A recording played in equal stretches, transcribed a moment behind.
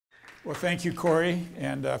Well, thank you, Corey.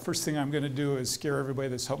 And first thing I'm going to do is scare everybody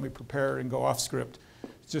that's helped me prepare and go off script,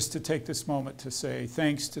 just to take this moment to say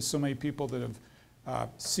thanks to so many people that have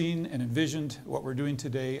seen and envisioned what we're doing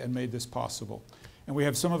today and made this possible. And we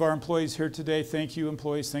have some of our employees here today. Thank you,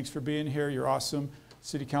 employees. Thanks for being here. You're awesome.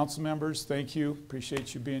 City Council members, thank you.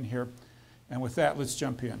 Appreciate you being here. And with that, let's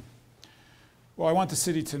jump in. Well, I want the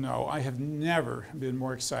city to know I have never been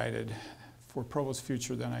more excited for Provo's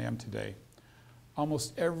future than I am today.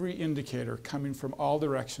 Almost every indicator coming from all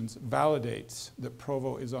directions validates that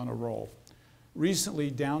Provo is on a roll.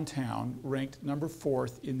 Recently, downtown ranked number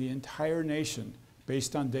 4th in the entire nation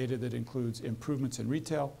based on data that includes improvements in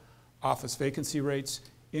retail, office vacancy rates,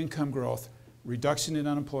 income growth, reduction in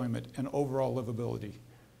unemployment, and overall livability.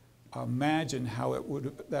 Imagine how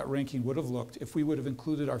that ranking would have looked if we would have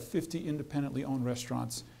included our 50 independently owned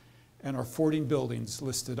restaurants and our 40 buildings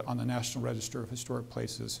listed on the National Register of Historic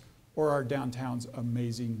Places, or our downtown's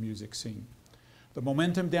amazing music scene. The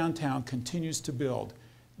momentum downtown continues to build.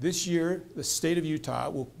 This year, the state of Utah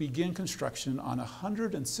will begin construction on a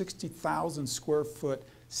 160,000 square foot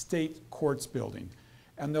state courts building,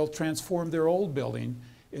 and they'll transform their old building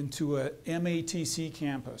into a MATC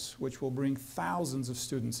campus, which will bring thousands of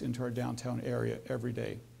students into our downtown area every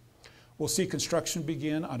day. We'll see construction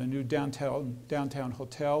begin on a new downtown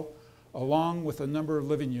hotel, along with a number of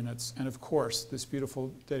living units, and of course, this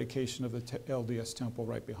beautiful dedication of the LDS temple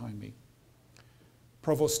right behind me.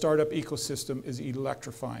 Provo's startup ecosystem is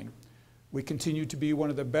electrifying. We continue to be one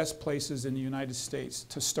of the best places in the United States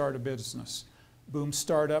to start a business. Boom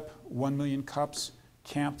Startup, 1 Million Cups,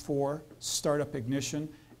 Camp 4, Startup Ignition,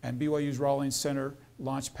 and BYU's Rawlings Center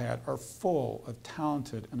Launchpad are full of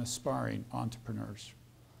talented and aspiring entrepreneurs.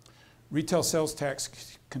 Retail sales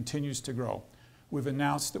tax continues to grow. We've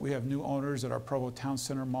announced that we have new owners at our Provo Town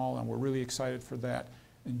Center Mall, and we're really excited for that.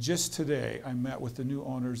 And just today, I met with the new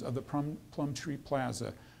owners of the Plumtree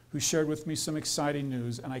Plaza, who shared with me some exciting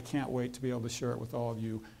news, and I can't wait to be able to share it with all of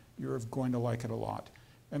you. You're going to like it a lot.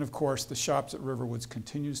 And of course, the Shops at Riverwoods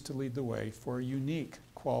continues to lead the way for a unique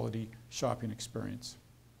quality shopping experience.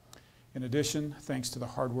 In addition, thanks to the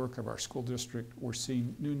hard work of our school district, we're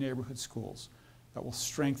seeing new neighborhood schools that will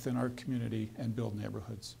strengthen our community and build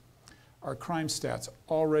neighborhoods. Our crime stats,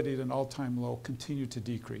 already at an all-time low, continue to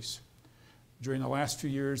decrease. During the last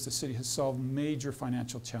few years, the city has solved major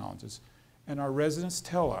financial challenges, and our residents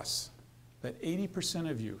tell us that 80%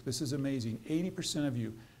 of you, this is amazing, 80% of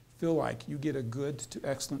you feel like you get a good to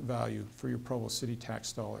excellent value for your Provo city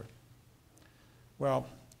tax dollar. Well,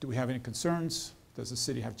 do we have any concerns? Does the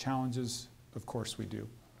city have challenges? Of course we do.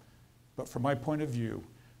 But from my point of view,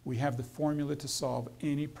 we have the formula to solve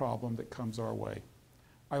any problem that comes our way.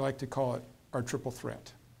 I like to call it our triple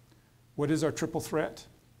threat. What is our triple threat?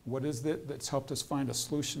 What is it that's helped us find a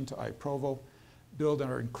solution to iProvo, build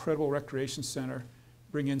our incredible recreation center,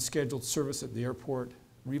 bring in scheduled service at the airport,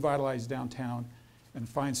 revitalize downtown, and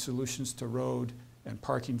find solutions to road and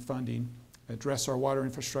parking funding, address our water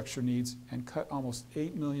infrastructure needs, and cut almost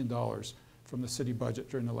 $8 million from the city budget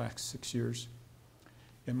during the last 6 years?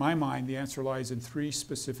 In my mind, the answer lies in 3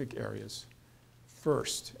 specific areas.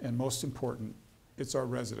 First, and most important, it's our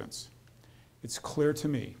residents. It's clear to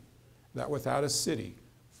me that without a city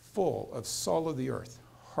full of salt-of-the-earth,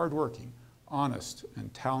 hardworking, honest,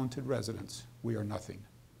 and talented residents, we are nothing.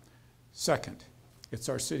 Second, it's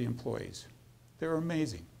our city employees. They're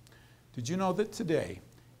amazing. Did you know that today,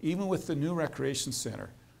 even with the new recreation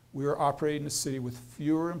center, we are operating a city with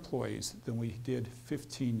fewer employees than we did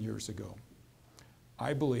 15 years ago?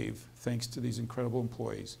 I believe, thanks to these incredible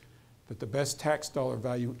employees, that the best tax dollar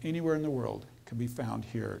value anywhere in the world can be found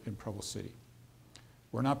here in Provo City.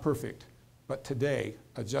 We're not perfect, but today,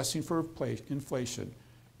 adjusting for inflation,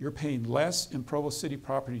 you're paying less in Provo City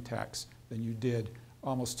property tax than you did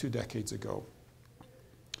almost 2 decades ago.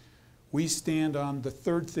 We stand on, the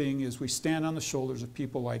third thing is we stand on the shoulders of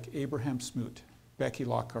people like Abraham Smoot, Becky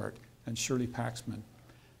Lockhart, and Shirley Paxman,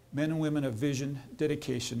 men and women of vision,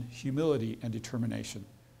 dedication, humility, and determination.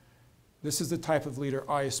 This is the type of leader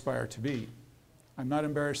I aspire to be. I'm not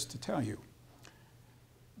embarrassed to tell you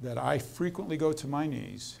that I frequently go to my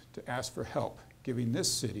knees to ask for help, giving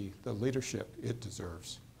this city the leadership it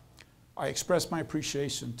deserves. I express my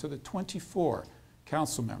appreciation to the 24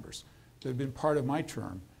 council members that have been part of my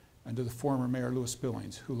term, and to the former Mayor Louis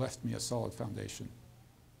Billings, who left me a solid foundation.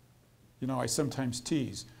 You know, I sometimes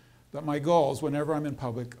tease that my goals whenever I'm in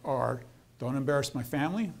public are, don't embarrass my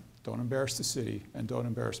family, don't embarrass the city, and don't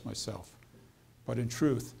embarrass myself. But in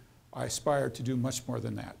truth, I aspire to do much more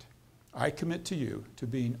than that. I commit to you to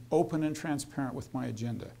being open and transparent with my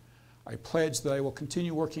agenda. I pledge that I will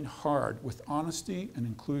continue working hard with honesty and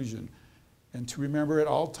inclusion and to remember at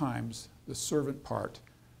all times the servant part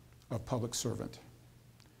of public servant.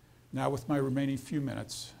 Now, with my remaining few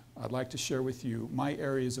minutes, I'd like to share with you my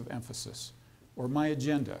areas of emphasis, or my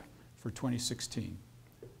agenda for 2016.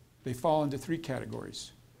 They fall into three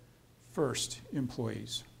categories. First,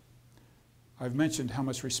 employees. I've mentioned how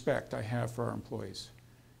much respect I have for our employees.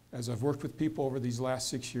 As I've worked with people over these last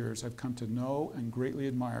 6 years, I've come to know and greatly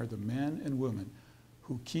admire the men and women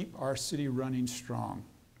who keep our city running strong.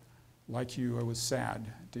 Like you, I was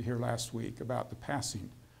sad to hear last week about the passing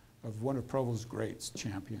of one of Provo's great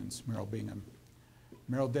champions, Merrill Bingham.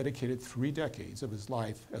 Merrill dedicated 3 decades of his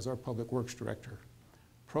life as our Public Works Director.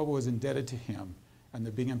 Provo is indebted to him and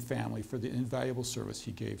the Bingham family for the invaluable service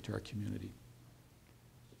he gave to our community.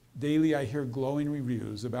 Daily, I hear glowing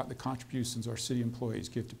reviews about the contributions our city employees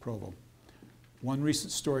give to Provo. One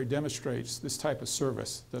recent story demonstrates this type of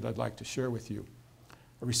service that I'd like to share with you.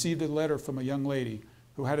 I received a letter from a young lady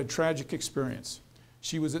who had a tragic experience.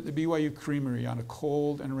 She was at the BYU Creamery on a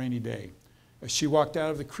cold and rainy day. As she walked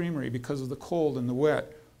out of the creamery because of the cold and the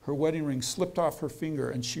wet, her wedding ring slipped off her finger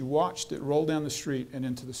and she watched it roll down the street and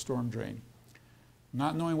into the storm drain.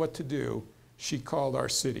 Not knowing what to do, she called our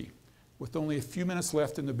city. With only a few minutes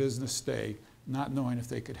left in the business day, not knowing if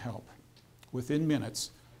they could help. Within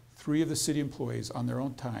minutes, 3 of the city employees on their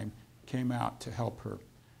own time came out to help her.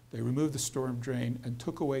 They removed the storm drain and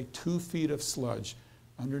took away 2 feet of sludge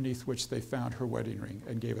underneath which they found her wedding ring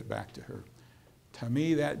and gave it back to her. To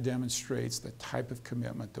me, that demonstrates the type of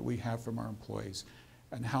commitment that we have from our employees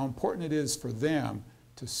and how important it is for them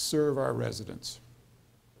to serve our residents.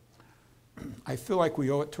 I feel like we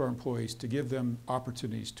owe it to our employees to give them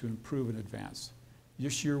opportunities to improve and advance.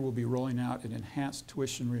 This year we'll be rolling out an enhanced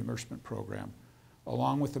tuition reimbursement program,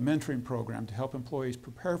 along with a mentoring program to help employees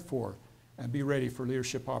prepare for and be ready for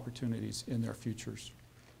leadership opportunities in their futures.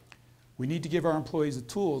 We need to give our employees the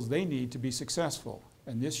tools they need to be successful,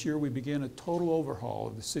 and this year we begin a total overhaul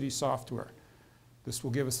of the city software. This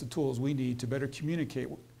will give us the tools we need to better communicate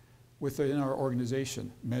within our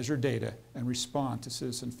organization, measure data, and respond to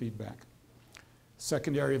citizen feedback.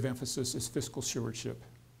 Second area of emphasis is fiscal stewardship.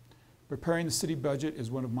 Preparing the city budget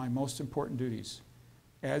is one of my most important duties.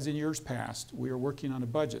 As in years past, we are working on a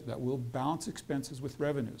budget that will balance expenses with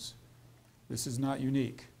revenues. This is not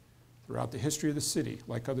unique. Throughout the history of the city,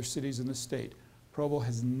 like other cities in the state, Provo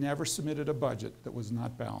has never submitted a budget that was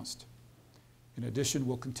not balanced. In addition,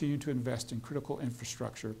 we'll continue to invest in critical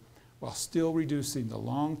infrastructure while still reducing the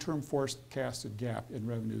long-term forecasted gap in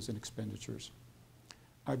revenues and expenditures.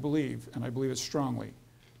 I believe, and I believe it strongly,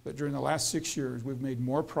 that during the last 6 years we've made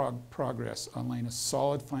more progress on laying a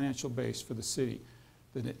solid financial base for the city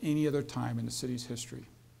than at any other time in the city's history.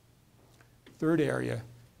 Third area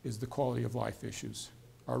is the quality of life issues.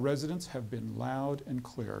 Our residents have been loud and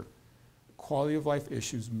clear. Quality of life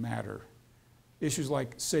issues matter. Issues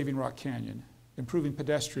like saving Rock Canyon, improving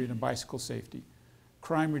pedestrian and bicycle safety,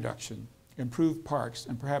 crime reduction, improved parks,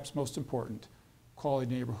 and perhaps most important,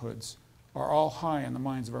 quality neighborhoods, are all high in the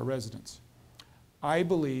minds of our residents. I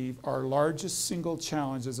believe our largest single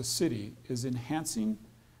challenge as a city is enhancing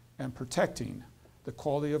and protecting the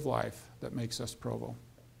quality of life that makes us Provo.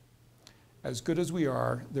 As good as we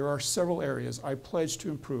are, there are several areas I pledge to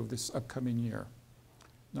improve this upcoming year.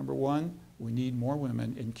 Number 1, we need more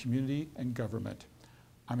women in community and government.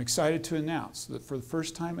 I'm excited to announce that for the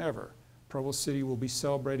first time ever, Provo City will be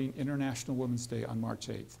celebrating International Women's Day on March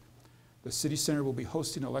 8th. The City Center will be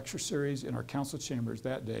hosting a lecture series in our council chambers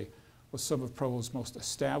that day with some of Provo's most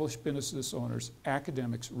established business owners,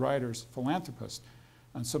 academics, writers, philanthropists,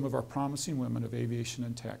 and some of our promising women of aviation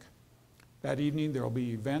and tech. That evening, there will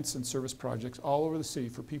be events and service projects all over the city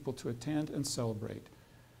for people to attend and celebrate.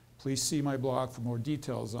 Please see my blog for more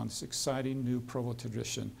details on this exciting new Provo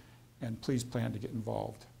tradition, and please plan to get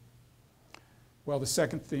involved. Well, the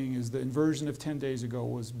second thing is the inversion of 10 days ago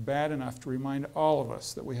was bad enough to remind all of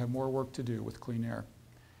us that we have more work to do with clean air.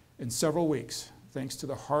 In several weeks, thanks to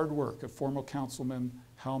the hard work of former Councilman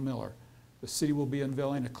Hal Miller, the city will be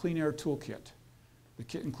unveiling a clean air toolkit. The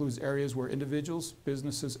kit includes areas where individuals,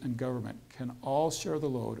 businesses, and government can all share the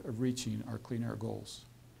load of reaching our clean air goals.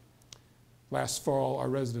 Last fall, our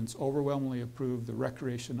residents overwhelmingly approved the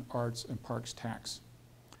Recreation, Arts, and Parks tax.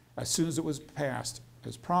 As soon as it was passed,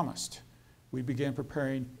 as promised, we began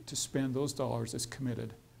preparing to spend those dollars as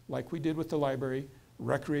committed, like we did with the library,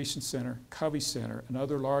 recreation center, Covey Center, and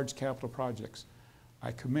other large capital projects.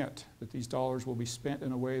 I commit that these dollars will be spent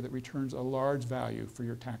in a way that returns a large value for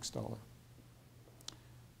your tax dollar.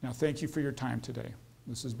 Now, thank you for your time today.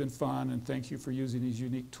 This has been fun, and thank you for using these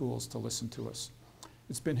unique tools to listen to us.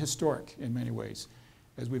 It's been historic in many ways,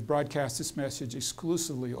 as we've broadcast this message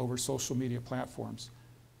exclusively over social media platforms.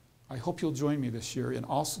 I hope you'll join me this year in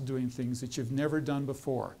also doing things that you've never done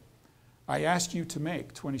before. I ask you to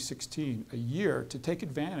make 2016 a year to take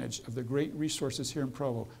advantage of the great resources here in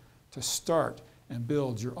Provo to start and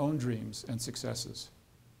build your own dreams and successes.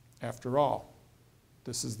 After all,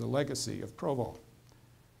 this is the legacy of Provo,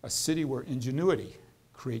 a city where ingenuity,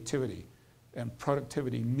 creativity, and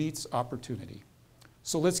productivity meets opportunity.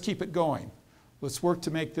 So let's keep it going. Let's work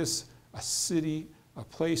to make this a city, a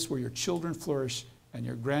place where your children flourish and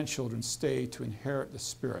your grandchildren stay to inherit the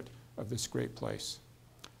spirit of this great place.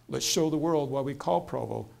 Let's show the world why we call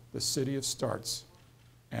Provo the city of starts,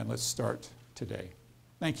 and let's start today.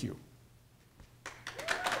 Thank you.